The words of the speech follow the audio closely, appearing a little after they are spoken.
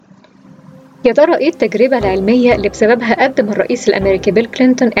يا ترى إيه التجربة العلمية اللي بسببها قدم الرئيس الأمريكي بيل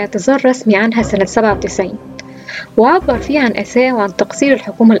كلينتون اعتذار رسمي عنها سنة 97 وعبر فيه عن أساه وعن تقصير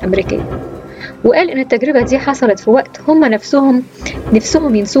الحكومة الأمريكية، وقال إن التجربة دي حصلت في وقت هم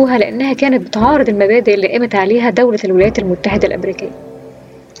نفسهم ينسوها لأنها كانت بتعارض المبادئ اللي قامت عليها دولة الولايات المتحدة الأمريكية.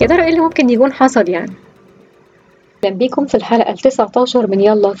 يا ترى إيه اللي ممكن يكون حصل يعني؟ أهلا بيكم في الحلقة 19 من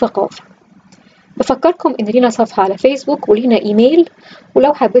يلا ثقافة. بفكركم إن لينا صفحة على فيسبوك ولينا إيميل،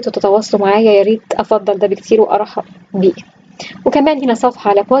 ولو حبيتوا تتواصلوا معايا يا ريت أفضل ده بكتير وأرحب بيه. وكمان لينا صفحة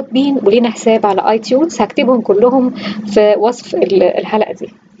على بودبين ولينا حساب على iTunes، هكتبهم كلهم في وصف الحلقة دي.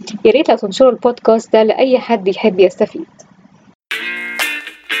 يا ريت لو تنشروا البودكاست ده لأي حد يحب يستفيد.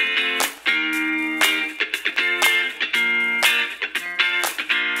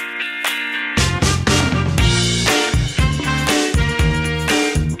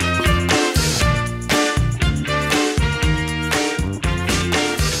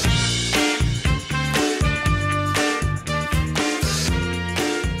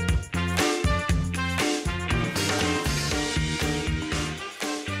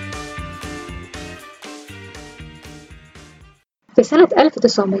 في سنة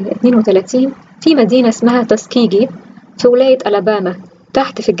 1932 في مدينة اسمها تاسكيجي في ولاية ألاباما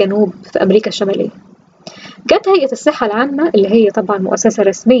تحت في الجنوب في أمريكا الشمالية. جت هيئة الصحة العامة اللي هي طبعا مؤسسة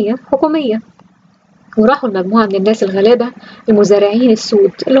رسمية حكومية، وراحوا لمجموعة من الناس الغلابة المزارعين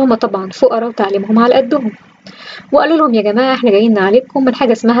السود اللي هم طبعا فقراء وتعليمهم على قدهم، وقالوا لهم يا جماعة احنا جايين نعالجكم من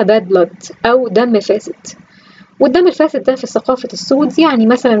حاجة اسمها باد بلود أو دم فاسد. والدم الفاسد ده في ثقافة السود يعني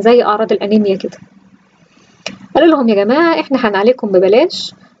مثلا زي أعراض الأنيميا كده. قالوا لهم يا جماعة احنا هنعالجكم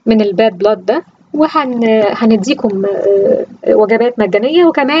ببلاش من الباد بلاد ده، وهنديكم وجبات مجانية،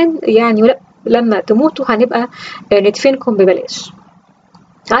 وكمان يعني لما تموتوا هنبقى ندفنكم ببلاش.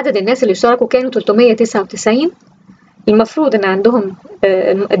 عدد الناس اللي اشتركوا كانوا 399، المفروض ان عندهم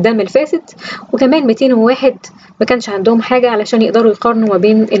الدم الفاسد، وكمان 201 ما كانش عندهم حاجة علشان يقدروا يقارنوا ما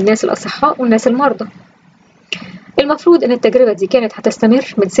بين الناس الأصحاء والناس المرضى. المفروض ان التجربة دي كانت هتستمر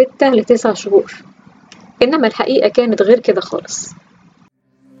من 6 ل 9 شهور، إنما الحقيقة كانت غير كده خالص.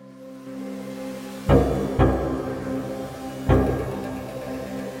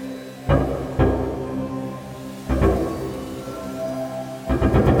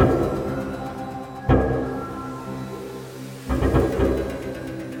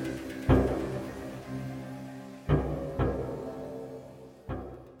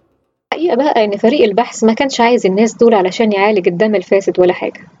 الحقيقة بقى إن فريق البحث ما كانش عايز الناس دول علشان يعالج الدم الفاسد ولا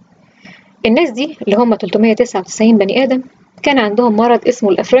حاجة. الناس دي اللي هم 399 بني آدم كان عندهم مرض اسمه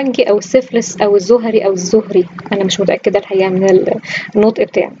الأفرنجي أو السيفلس أو الزهري أو الزهري، أنا مش متأكدة الحقيقة من النطق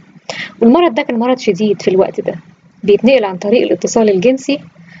بتاعه. والمرض ده كان مرض شديد في الوقت ده، بيتنقل عن طريق الاتصال الجنسي،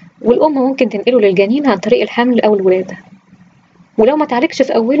 والأم ممكن تنقله للجنين عن طريق الحمل أو الولادة، ولو ما تعالجش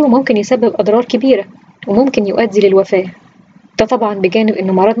في أوله ممكن يسبب أضرار كبيرة وممكن يؤدي للوفاة، ده طبعا بجانب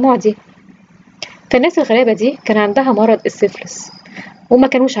إنه مرض معدي. فالناس الغلابة دي كان عندها مرض السيفلس وما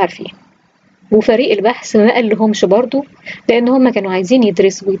كانوش عارفين، وفريق البحث ما قالهمش برضه، لأن هم كانوا عايزين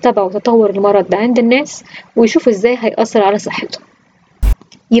يدرسوا ويتابعوا تطور المرض ده عند الناس ويشوفوا ازاي هيأثر على صحتهم.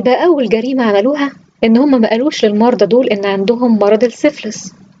 يبقى أول جريمة عملوها إن هم ما قالوش للمرضى دول إن عندهم مرض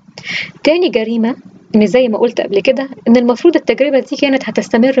السيفلس. تاني جريمة إن زي ما قلت قبل كده إن المفروض التجربة دي كانت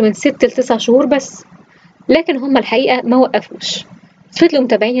هتستمر من 6 ل 9 شهور بس، لكن هم الحقيقة ما وقفوش، فضلوا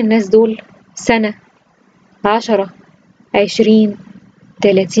متابعين الناس دول سنة، 10، 20،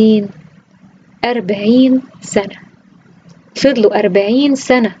 30، 40 سنة. فضلوا 40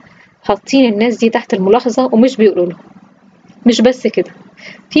 سنة حاطين الناس دي تحت الملاحظة ومش بيقولوا لهم. مش بس كده،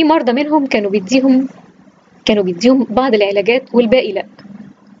 في مرضى منهم كانوا بيديهم بعض العلاجات والباقي لأ.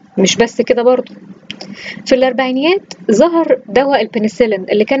 مش بس كده برضو، في الأربعينيات ظهر دواء البنسلين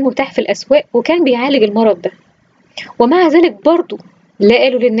اللي كان متاح في الأسواق وكان بيعالج المرض ده، ومع ذلك برضو لا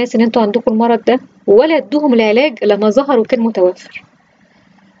قالوا للناس إن انتوا عندكم المرض ده ولا ادوهم العلاج لما ظهر وكان متوفر.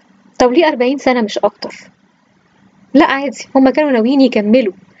 طب ليه 40 سنة مش أكتر؟ لا عادي، هما كانوا ناويين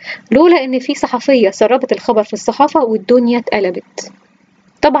يكملوا، لولا إن في صحفية سربت الخبر في الصحافة والدنيا اتقلبت.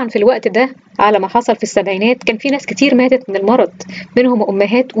 طبعا في الوقت ده على ما حصل في السبعينات كان في ناس كتير ماتت من المرض، منهم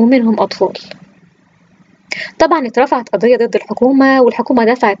أمهات ومنهم أطفال. طبعا اترفعت قضية ضد الحكومة، والحكومة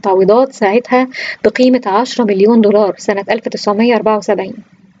دفعت تعويضات ساعتها بقيمة 10 مليون دولار سنة 1974.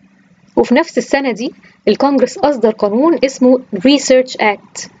 وفي نفس السنة دي الكونجرس أصدر قانون اسمه Research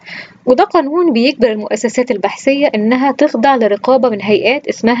Act، وده قانون بيجبر المؤسسات البحثية إنها تخضع لرقابة من هيئات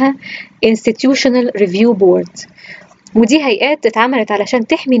اسمها Institutional Review Board، ودي هيئات اتعملت علشان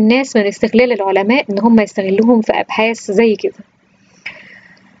تحمي الناس من استغلال العلماء إن هم يستغلوهم في أبحاث زي كده.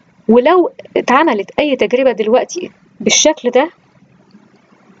 ولو اتعملت أي تجربة دلوقتي بالشكل ده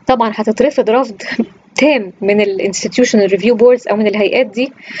طبعا هتترفض رفض تام من الانستتيوشنال ريفيو بوردز او من الهيئات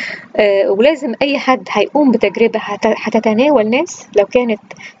دي. ولازم اي حد هيقوم بتجربه هتتناول ناس، لو كانت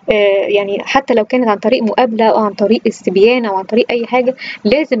يعني حتى لو كانت عن طريق مقابله او عن طريق استبيان او عن طريق اي حاجه،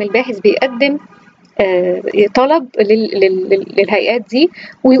 لازم الباحث بيقدم طلب للهيئات دي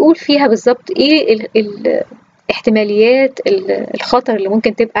ويقول فيها بالظبط ايه احتماليات الخطر اللي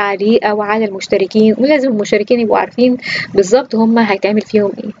ممكن تبقى عليه او على المشتركين، ولازم المشتركين يبقوا عارفين بالظبط هم هيتعمل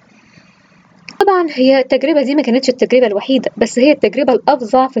فيهم ايه. طبعا هي التجربة دي ما كانتش التجربة الوحيدة، بس هي التجربة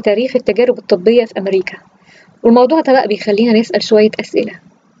الأفظع في تاريخ التجارب الطبية في أمريكا. والموضوع ده بقى بيخلينا نسأل شوية أسئلة.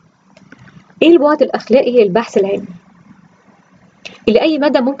 إيه البعد الأخلاقي للبحث العلمي؟ إلى أي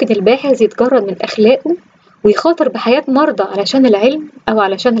مدى ممكن الباحث يتجرد من أخلاقه ويخاطر بحياة مرضى علشان العلم أو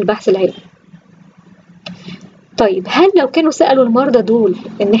علشان البحث العلمي؟ طيب هل لو كانوا سألوا المرضى دول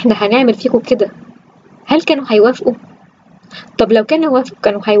إن إحنا هنعمل فيكم كده، هل كانوا هيوافقوا؟ طب لو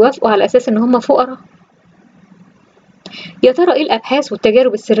كانوا هيوافقوا على أساس إن هم فقراء؟ يا ترى إيه الأبحاث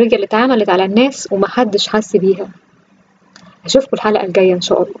والتجارب السرية اللي اتعملت على الناس ومحدش حس بيها؟ أشوفكوا الحلقة الجاية إن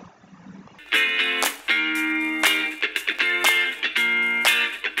شاء الله.